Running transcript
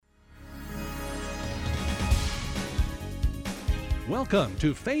Welcome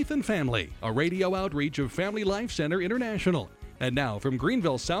to Faith and Family, a radio outreach of Family Life Center International. And now from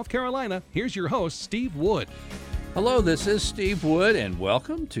Greenville, South Carolina, here's your host, Steve Wood. Hello, this is Steve Wood, and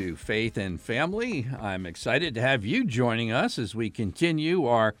welcome to Faith and Family. I'm excited to have you joining us as we continue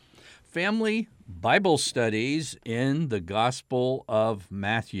our family Bible studies in the Gospel of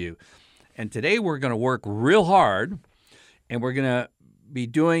Matthew. And today we're going to work real hard, and we're going to be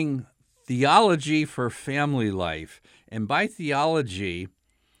doing theology for family life. And by theology,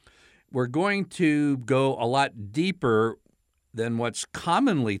 we're going to go a lot deeper than what's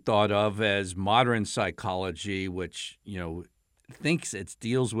commonly thought of as modern psychology, which, thinks it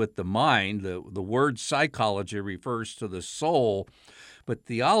deals with the mind. The word psychology refers to the soul, but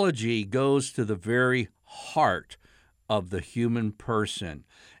theology goes to the very heart of the human person.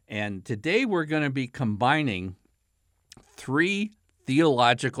 And today we're going to be combining three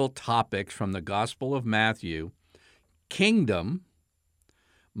theological topics from the Gospel of Matthew: kingdom,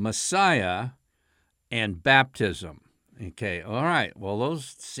 Messiah, and baptism. Okay, all right. Well,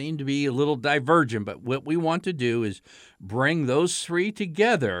 those seem to be a little divergent, but what we want to do is bring those three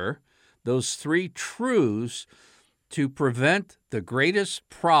together, those three truths, to prevent the greatest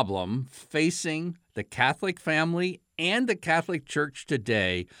problem facing the Catholic family and the Catholic Church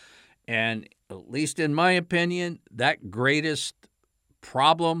today. And at least in my opinion, that greatest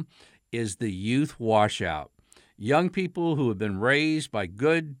problem is the youth washout. Young people who have been raised by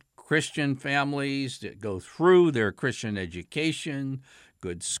good Christian families that go through their Christian education,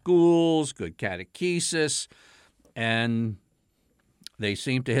 good schools, good catechesis, and they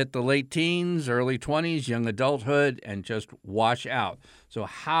seem to hit the late teens, early 20s, young adulthood, and just wash out. So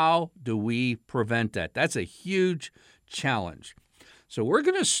how do we prevent that? That's a huge challenge. So we're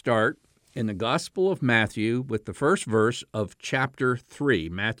going to start in the Gospel of Matthew with the first verse of chapter 3,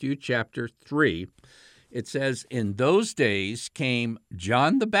 Matthew chapter 3. It says, "In those days came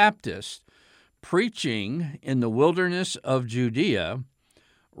John the Baptist, preaching in the wilderness of Judea,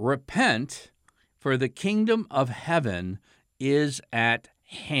 'Repent, for the kingdom of heaven is at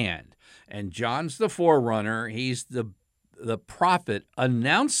hand.'" And John's the forerunner. He's the prophet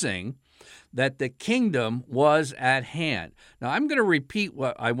announcing that the kingdom was at hand. Now, I'm going to repeat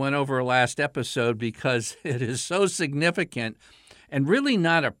what I went over last episode because it is so significant and really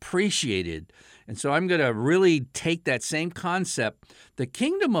not appreciated. And so I'm going to really take that same concept. The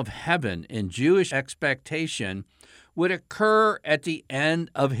kingdom of heaven in Jewish expectation would occur at the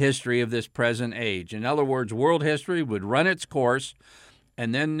end of history of this present age. In other words, world history would run its course,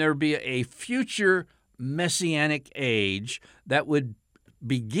 and then there'd be a future messianic age that would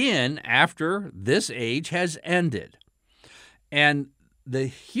begin after this age has ended. And the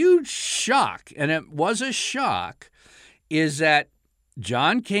huge shock, and it was a shock, is that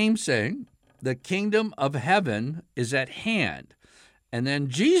John came saying, the kingdom of heaven is at hand. And then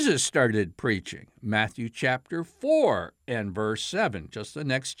Jesus started preaching. Matthew chapter 4 and verse 7, just the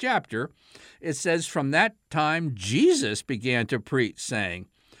next chapter. It says, "From that time Jesus began to preach, saying,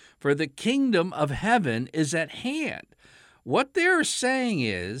 'For the kingdom of heaven is at hand.'" What they're saying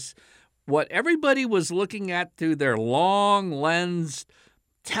is, what everybody was looking at through their long-lensed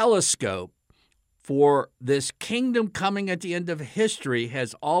telescope for this kingdom coming at the end of history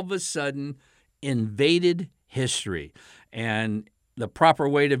has all of a sudden invaded history. And the proper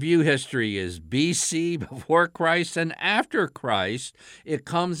way to view history is BC, before Christ, and after Christ. It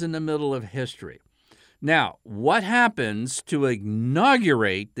comes in the middle of history. Now, what happens to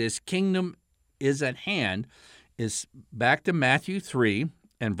inaugurate this kingdom is at hand is back to Matthew 3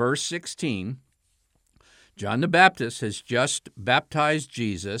 and verse 16. John the Baptist has just baptized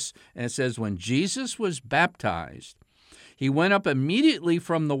Jesus, and it says, "When Jesus was baptized, he went up immediately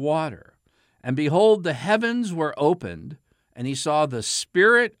from the water, and behold, the heavens were opened, and he saw the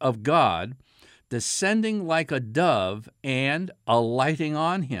Spirit of God descending like a dove and alighting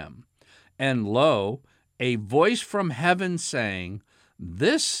on him. And lo, a voice from heaven saying,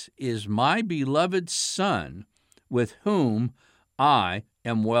 'This is my beloved Son, with whom I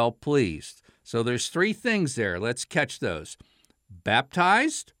am well pleased.'" So there's three things there. Let's catch those.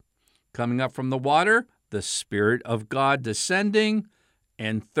 Baptized, coming up from the water, the Spirit of God descending,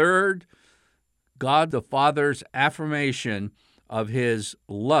 and third, God the Father's affirmation of his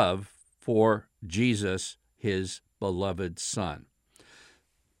love for Jesus, his beloved Son.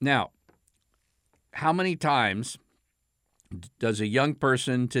 Now, how many times does a young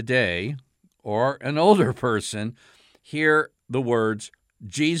person today or an older person hear the words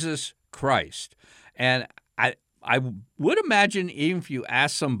Jesus Christ? And I would imagine even if you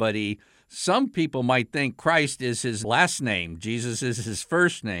ask somebody, some people might think Christ is his last name, Jesus is his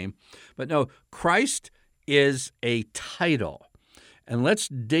first name. But no, Christ is a title. And let's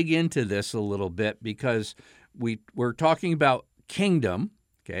dig into this a little bit because we're talking about kingdom,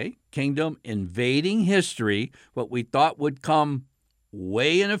 okay? Kingdom invading history. What we thought would come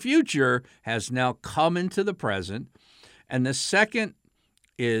way in the future has now come into the present. And the second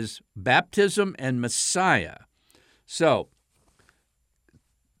is baptism and Messiah. So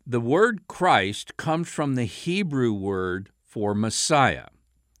the word Christ comes from the Hebrew word for Messiah,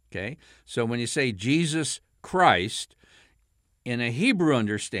 okay? So when you say Jesus Christ, in a Hebrew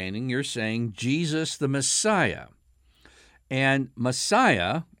understanding, you're saying Jesus the Messiah. And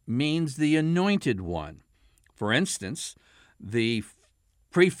Messiah means the anointed one. For instance, the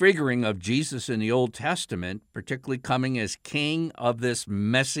prefiguring of Jesus in the Old Testament, particularly coming as king of this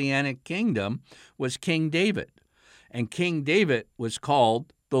messianic kingdom, was King David. And King David was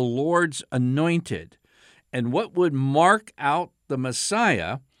called the Lord's anointed. And what would mark out the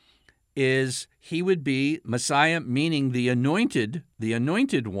Messiah is he would be, Messiah meaning the anointed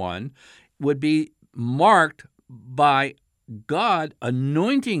one, would be marked by God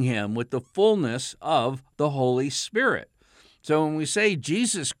anointing him with the fullness of the Holy Spirit. So when we say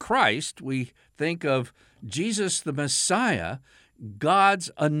Jesus Christ, we think of Jesus the Messiah,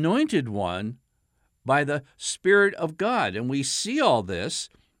 God's anointed one by the Spirit of God. And we see all this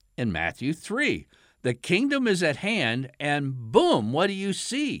in Matthew 3. The kingdom is at hand, and boom, what do you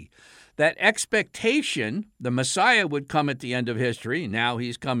see? That expectation, the Messiah would come at the end of history. Now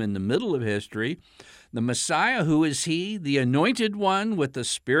he's come in the middle of history. The Messiah, who is he? The anointed one with the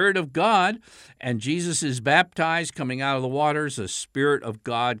Spirit of God. And Jesus is baptized, coming out of the waters. The Spirit of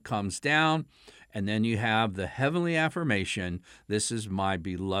God comes down. And then you have the heavenly affirmation, this is my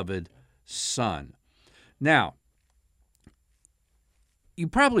beloved Son. Now, you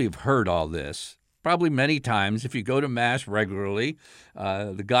probably have heard all this. Probably many times. If you go to Mass regularly,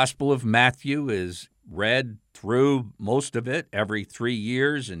 the Gospel of Matthew is read through most of it every 3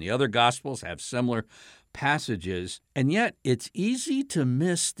 years, and the other Gospels have similar passages. And yet, it's easy to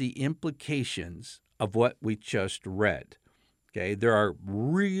miss the implications of what we just read. Okay, there are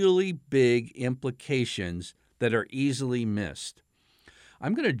really big implications that are easily missed.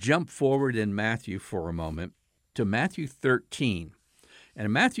 I'm going to jump forward in Matthew for a moment to Matthew 13. And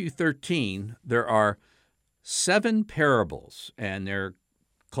in Matthew 13, there are 7 parables, and they're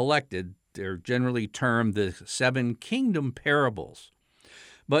collected. They're generally termed the 7 kingdom parables.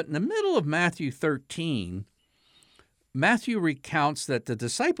 But in the middle of Matthew 13, Matthew recounts that the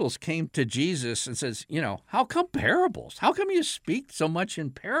disciples came to Jesus and says, how come parables? How come you speak so much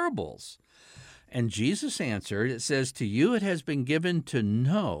in parables? And Jesus answered, it says, to you it has been given to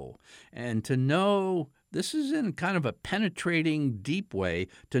know, and to know, this is in kind of a penetrating, deep way,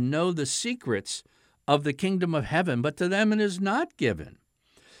 to know the secrets of the kingdom of heaven, but to them it is not given.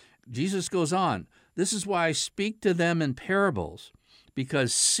 Jesus goes on, this is why I speak to them in parables,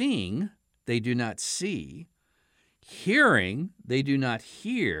 because seeing they do not see, hearing they do not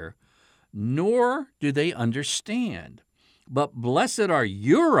hear, nor do they understand. But blessed are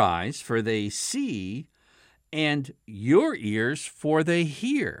your eyes, for they see, and your ears, for they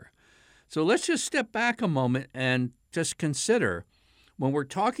hear. So let's just step back a moment and just consider, when we're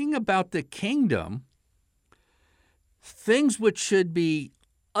talking about the kingdom, things which should be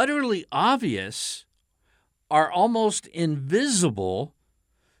utterly obvious are almost invisible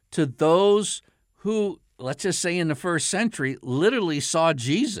to those who, let's just say in the first century, literally saw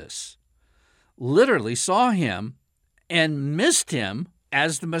Jesus, literally saw him and missed him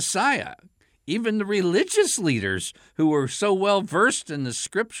as the Messiah. Even the religious leaders who were so well versed in the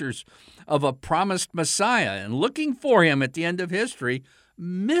scriptures of a promised Messiah and looking for him at the end of history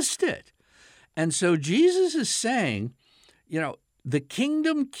missed it. And so Jesus is saying, the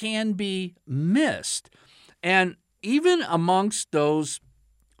kingdom can be missed. And even amongst those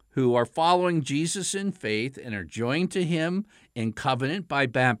who are following Jesus in faith and are joined to him in covenant by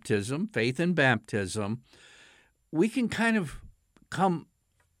baptism, faith in baptism, we can kind of come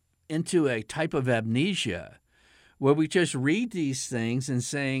into a type of amnesia where we just read these things and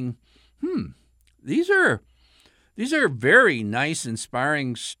saying, these are very nice,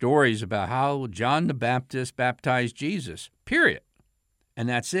 inspiring stories about how John the Baptist baptized Jesus, period. And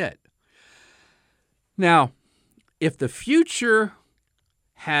that's it. Now, if the future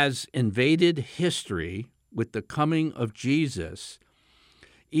has invaded history with the coming of Jesus,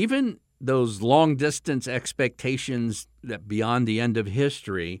 even those long-distance expectations that beyond the end of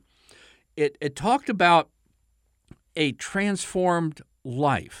history, it talked about a transformed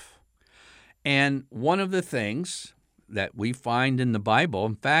life. And one of the things that we find in the Bible,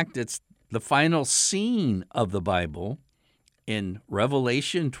 in fact, it's the final scene of the Bible in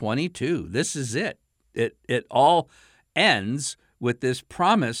Revelation 22. This is it. It all ends with this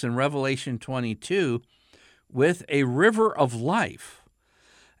promise in Revelation 22 with a river of life.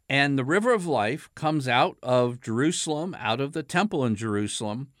 And the river of life comes out of Jerusalem, out of the temple in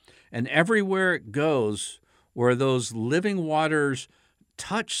Jerusalem, and everywhere it goes where those living waters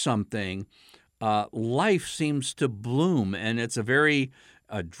touch something, life seems to bloom. And it's a very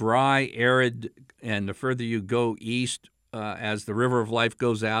dry, arid, and the further you go east, as the river of life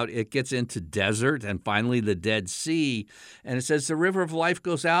goes out, it gets into desert and finally the Dead Sea. And it says the river of life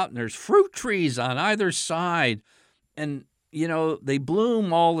goes out and there's fruit trees on either side. And they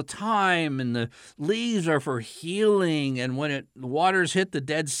bloom all the time, and the leaves are for healing. And when the waters hit the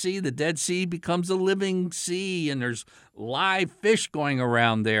Dead Sea becomes a living sea, and there's live fish going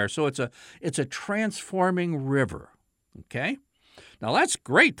around there. So it's a transforming river. Okay? Now that's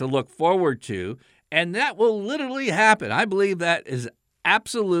great to look forward to, and that will literally happen. I believe that is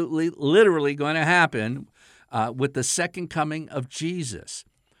absolutely, literally going to happen with the second coming of Jesus.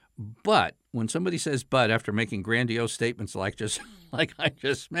 But when somebody says "but" after making grandiose statements like I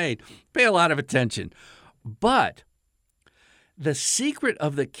just made, pay a lot of attention. But the secret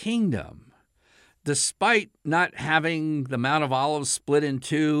of the kingdom, despite not having the Mount of Olives split in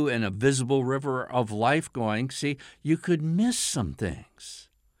two and a visible river of life going, see, you could miss some things.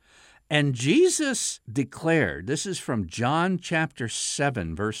 And Jesus declared, this is from John chapter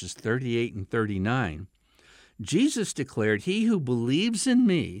 7, verses 38 and 39. Jesus declared, "He who believes in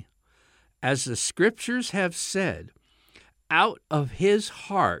me, as the scriptures have said, out of his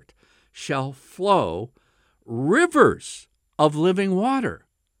heart shall flow rivers of living water."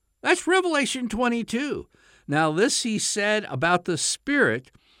 That's Revelation 22. Now this he said about the Spirit,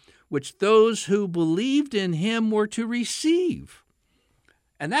 which those who believed in him were to receive.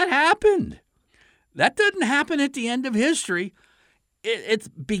 And that happened. That doesn't happen at the end of history.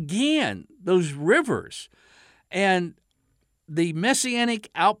 It began, those rivers. And the Messianic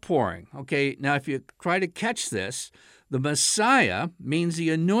outpouring, okay, now if you try to catch this, the Messiah means the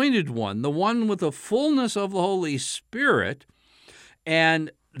anointed one, the one with the fullness of the Holy Spirit.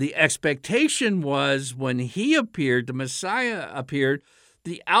 And the expectation was when he appeared, the Messiah appeared,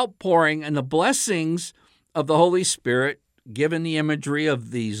 the outpouring and the blessings of the Holy Spirit, given the imagery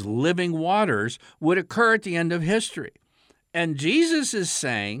of these living waters, would occur at the end of history. And Jesus is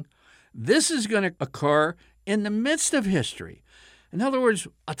saying this is going to occur in the midst of history. In other words,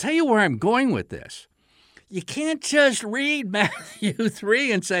 I'll tell you where I'm going with this. You can't just read Matthew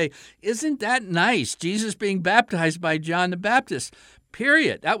 3 and say, isn't that nice, Jesus being baptized by John the Baptist?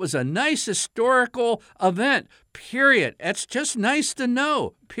 Period. That was a nice historical event. Period. That's just nice to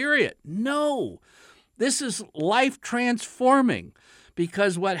know. Period. No. This is life transforming,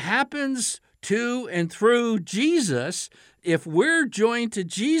 because what happens to and through Jesus, if we're joined to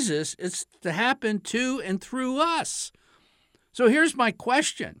Jesus, it's to happen to and through us. So here's my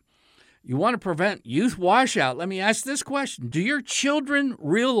question. You want to prevent youth washout? Let me ask this question. Do your children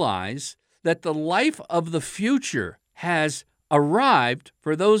realize that the life of the future has arrived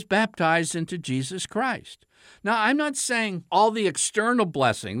for those baptized into Jesus Christ? Now, I'm not saying all the external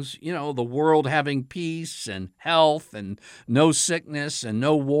blessings, the world having peace and health and no sickness and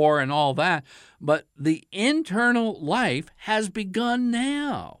no war and all that, but the internal life has begun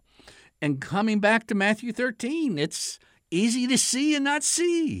now. And coming back to Matthew 13, it's easy to see and not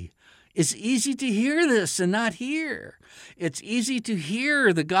see. It's easy to hear this and not hear. It's easy to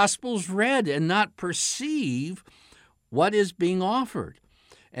hear the Gospels read and not perceive what is being offered.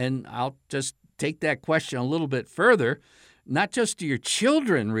 And I'll just take that question a little bit further. Not just do your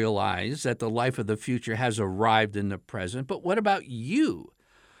children realize that the life of the future has arrived in the present, but what about you?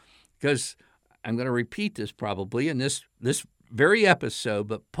 Because I'm going to repeat this probably in this very episode,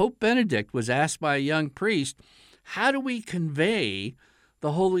 but Pope Benedict was asked by a young priest, how do we convey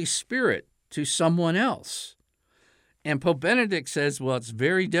the Holy Spirit to someone else? And Pope Benedict says, well, it's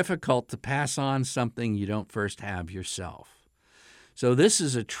very difficult to pass on something you don't first have yourself. So this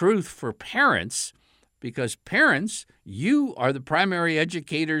is a truth for parents, because parents, you are the primary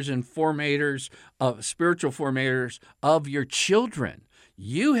educators and spiritual formators of your children.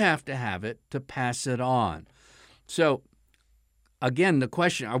 You have to have it to pass it on. So again, the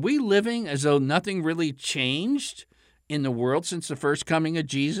question, are we living as though nothing really changed in the world since the first coming of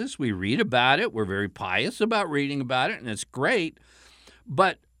Jesus? We read about it. We're very pious about reading about it, and it's great.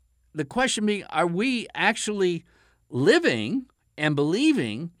 But the question being, are we actually living and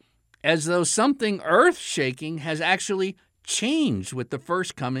believing as though something earth-shaking has actually changed with the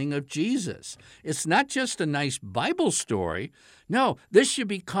first coming of Jesus? It's not just a nice Bible story. No, this should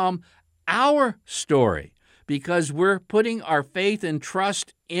become our story, because we're putting our faith and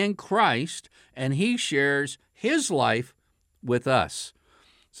trust in Christ, and he shares his life with us.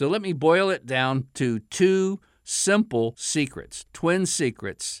 So let me boil it down to two simple secrets, twin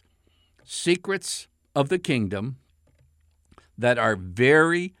secrets, secrets of the kingdom that are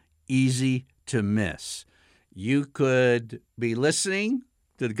very easy to miss. You could be listening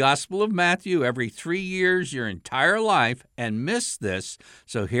to the Gospel of Matthew every 3 years your entire life and miss this.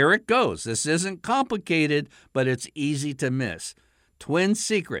 So here it goes. This isn't complicated, but it's easy to miss. Twin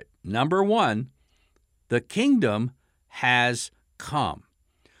secret. Number one, the kingdom has come.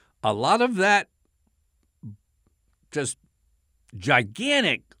 A lot of that just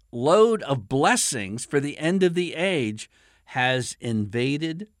gigantic load of blessings for the end of the age has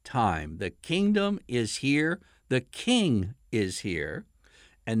invaded time. The kingdom is here. The king is here.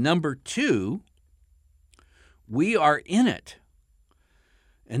 And number two, we are in it.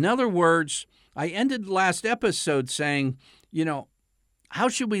 In other words, I ended the last episode saying, how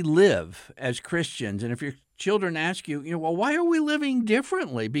should we live as Christians? And if your children ask you, well, why are we living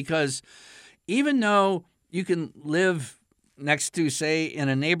differently? Because even though you can live next to, say, in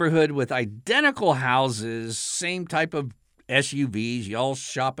a neighborhood with identical houses, same type of SUVs, you all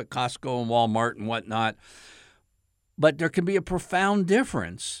shop at Costco and Walmart and whatnot, but there can be a profound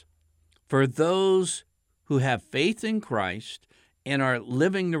difference for those who have faith in Christ and are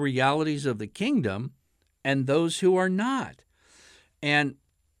living the realities of the kingdom and those who are not. And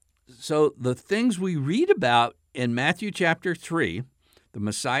so the things we read about in Matthew chapter 3, the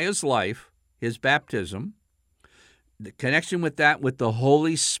Messiah's life, his baptism, the connection with that with the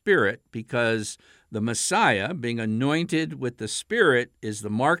Holy Spirit, because the Messiah, being anointed with the Spirit, is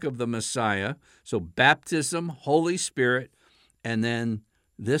the mark of the Messiah. So baptism, Holy Spirit, and then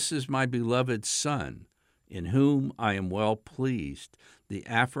this is my beloved Son, in whom I am well pleased. The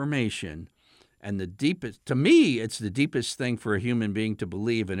affirmation. And the deepest, to me, it's the deepest thing for a human being to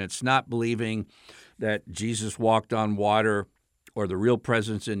believe, and it's not believing that Jesus walked on water or the real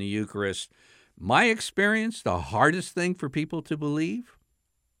presence in the Eucharist. My experience, the hardest thing for people to believe,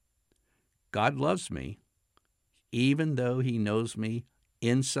 God loves me, even though he knows me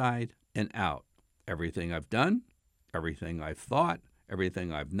inside and out. Everything I've done, everything I've thought,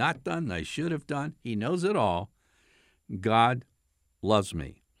 everything I've not done, I should have done, he knows it all. God loves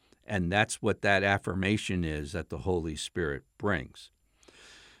me. And that's what that affirmation is that the Holy Spirit brings.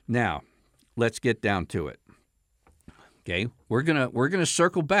 Now, let's get down to it. Okay, we're gonna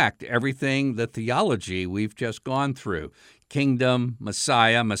circle back to everything, the theology we've just gone through. Kingdom,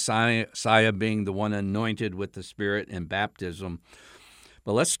 Messiah being the one anointed with the Spirit in baptism.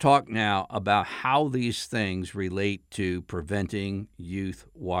 But let's talk now about how these things relate to preventing youth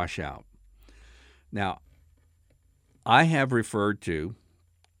washout. Now, I have referred to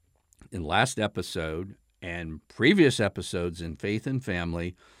in last episode and previous episodes in Faith and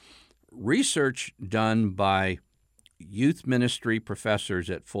Family, research done by youth ministry professors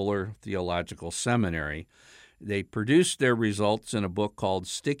at Fuller Theological Seminary. They produced their results in a book called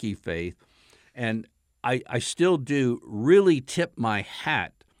Sticky Faith, and I still do really tip my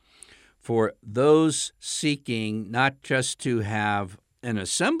hat for those seeking not just to have an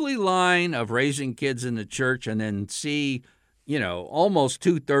assembly line of raising kids in the church and then see almost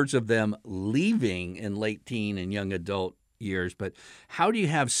 2/3 of them leaving in late teen and young adult years. But how do you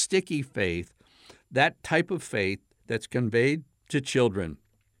have sticky faith, that type of faith that's conveyed to children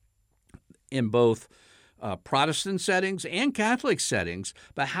in both Protestant settings and Catholic settings?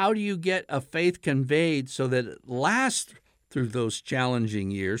 But how do you get a faith conveyed so that it lasts through those challenging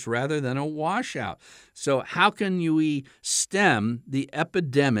years rather than a washout? So how can we stem the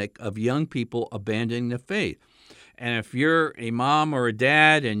epidemic of young people abandoning the faith? And if you're a mom or a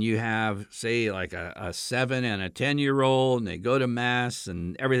dad and you have, say, like a 7 and a 10-year-old, and they go to Mass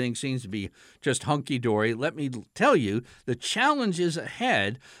and everything seems to be just hunky-dory, let me tell you, the challenge is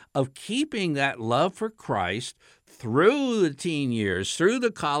ahead of keeping that love for Christ through the teen years, through the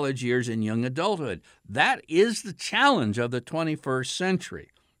college years and young adulthood. That is the challenge of the 21st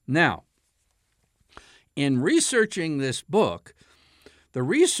century. Now, in researching this book, the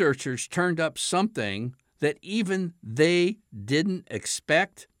researchers turned up something that even they didn't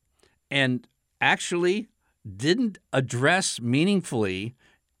expect and actually didn't address meaningfully,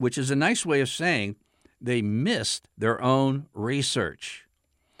 which is a nice way of saying they missed their own research.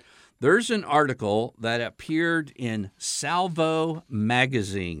 There's an article that appeared in Salvo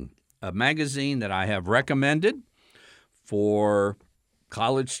magazine, a magazine that I have recommended for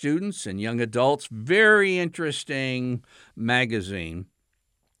college students and young adults. Very interesting magazine.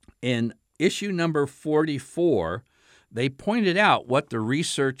 In issue number 44, they pointed out what the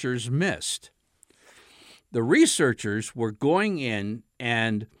researchers missed. The researchers were going in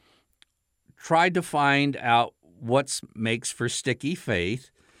and tried to find out what makes for sticky faith,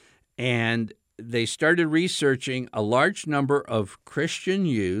 and they started researching a large number of Christian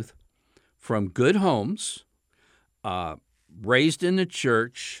youth from good homes, raised in the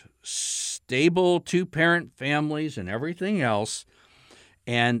church, stable two-parent families and everything else,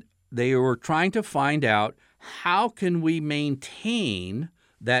 and they were trying to find out how can we maintain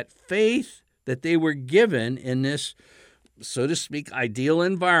that faith that they were given in this, so to speak, ideal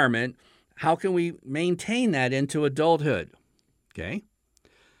environment. How can we maintain that into adulthood? Okay?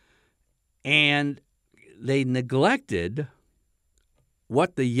 And they neglected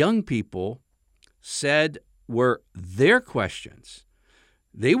what the young people said were their questions.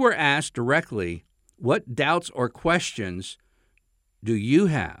 They were asked directly, what doubts or questions do you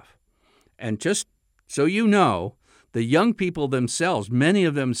have? And just so you know, the young people themselves, many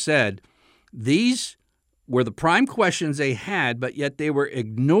of them said, these were the prime questions they had, but yet they were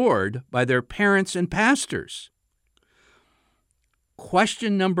ignored by their parents and pastors.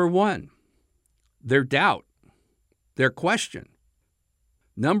 Question number one, their doubt, their question.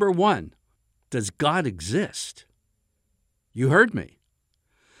 Number one, does God exist? You heard me.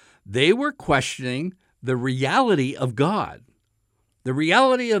 They were questioning the reality of God, the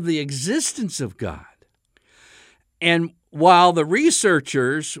reality of the existence of God. And while the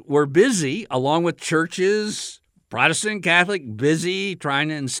researchers were busy, along with churches, Protestant, Catholic, busy trying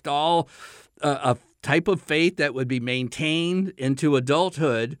to install a type of faith that would be maintained into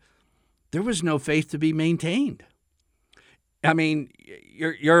adulthood, there was no faith to be maintained. I mean,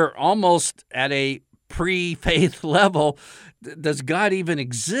 you're almost at a pre-faith level. Does God even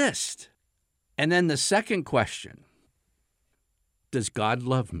exist? And then the second question, does God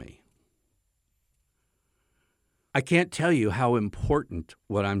love me? I can't tell you how important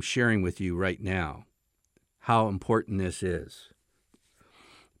what I'm sharing with you right now, how important this is.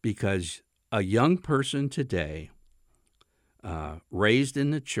 Because a young person today, raised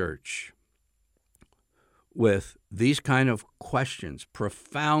in the church with these kind of questions,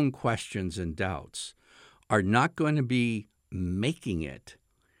 profound questions and doubts, are not going to be making it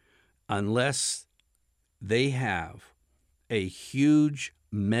unless they have a huge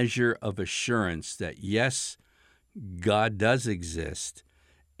measure of assurance that, yes, God does exist,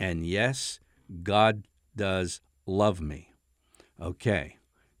 and yes, God does love me. Okay,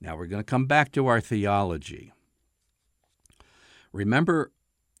 now we're going to come back to our theology. Remember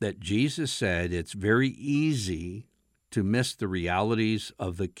that Jesus said it's very easy to miss the realities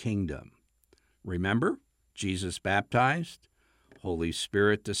of the kingdom. Remember, Jesus baptized, Holy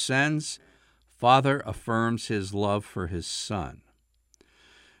Spirit descends, Father affirms his love for his Son.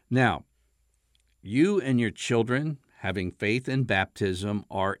 Now, you and your children, having faith in baptism,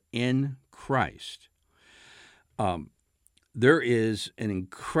 are in Christ. There is an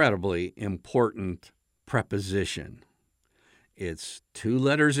incredibly important preposition. It's 2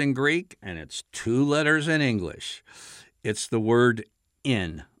 letters in Greek and it's 2 letters in English. It's the word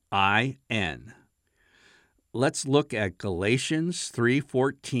in, I-N. Let's look at Galatians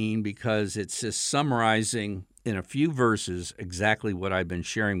 3:14 because it's just summarizing in a few verses exactly what I've been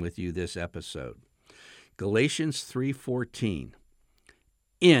sharing with you this episode. Galatians 3:14.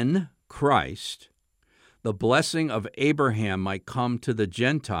 In Christ, the blessing of Abraham might come to the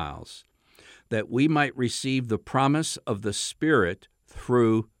Gentiles, that we might receive the promise of the Spirit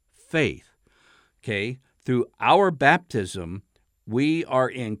through faith. Okay? Through our baptism, we are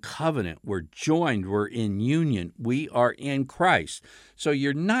in covenant. We're joined. We're in union. We are in Christ. So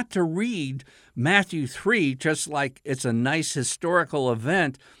you're not to read Matthew 3 just like it's a nice historical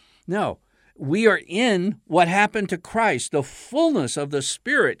event. No, we are in what happened to Christ. The fullness of the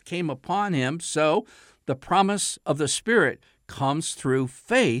Spirit came upon him. So the promise of the Spirit comes through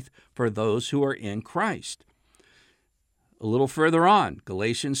faith for those who are in Christ. A little further on,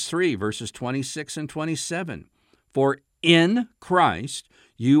 Galatians 3, verses 26 and 27. For in Christ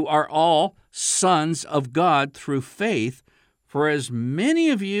you are all sons of God through faith, for as many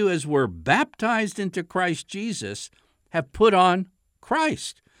of you as were baptized into Christ Jesus have put on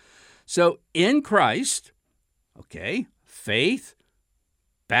Christ. So in Christ, okay, faith,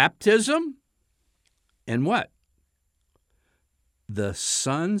 baptism, and what? The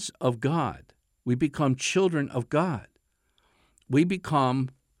sons of God. We become children of God. We become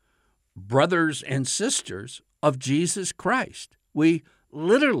brothers and sisters of Jesus Christ. We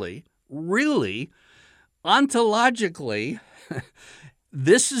literally, really, ontologically,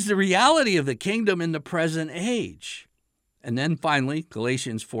 this is the reality of the kingdom in the present age. And then finally,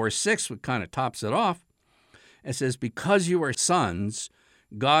 Galatians 4:6, which kind of tops it off. It says, because you are sons,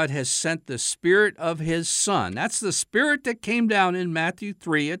 God has sent the Spirit of His Son. That's the Spirit that came down in Matthew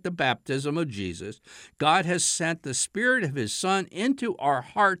 3 at the baptism of Jesus. God has sent the Spirit of His Son into our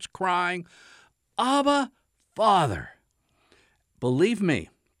hearts, crying, Abba, Father. Believe me,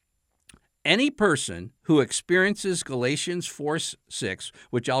 any person who experiences Galatians 4:6,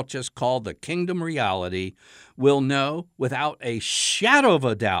 which I'll just call the kingdom reality, will know without a shadow of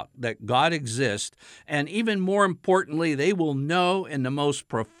a doubt that God exists, and even more importantly, they will know in the most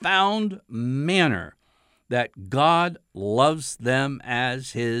profound manner that God loves them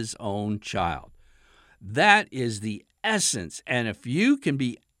as His own child. That is the essence, and if you can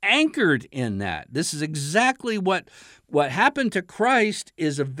be anchored in that, this is exactly what happened to Christ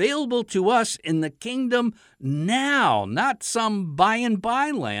is available to us in the kingdom now, not some by and by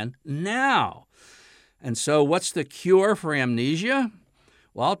land, now. And so what's the cure for amnesia?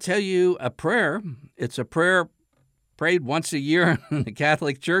 Well, I'll tell you a prayer. It's a prayer prayed once a year in the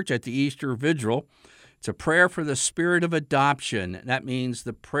Catholic Church at the Easter Vigil. It's a prayer for the spirit of adoption. That means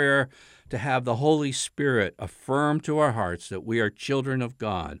the prayer to have the Holy Spirit affirm to our hearts that we are children of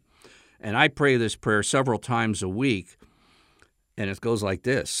God. And I pray this prayer several times a week, and it goes like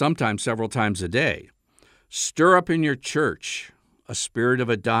this, sometimes several times a day. Stir up in your church a spirit of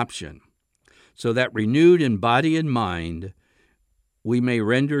adoption, so that renewed in body and mind, we may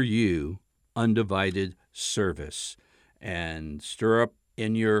render you undivided service. And stir up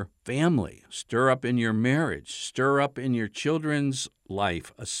in your family, stir up in your marriage, stir up in your children's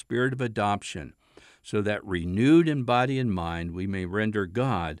life a spirit of adoption, so that renewed in body and mind, we may render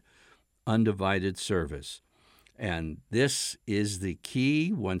God undivided service. And this is the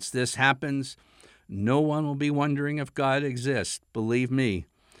key. Once this happens, no one will be wondering if God exists, believe me.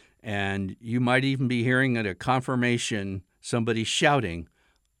 And you might even be hearing at a confirmation somebody shouting,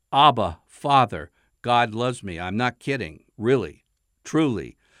 Abba, Father, God loves me. I'm not kidding, really,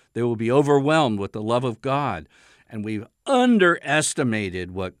 truly. They will be overwhelmed with the love of God. And we've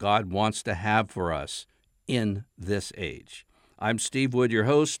underestimated what God wants to have for us in this age. I'm Steve Wood, your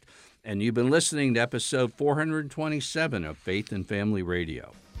host, and you've been listening to episode 427 of Faith and Family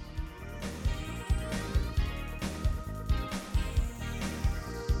Radio.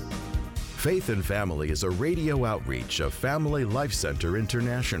 Faith and Family is a radio outreach of Family Life Center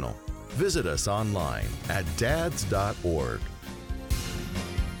International. Visit us online at dads.org.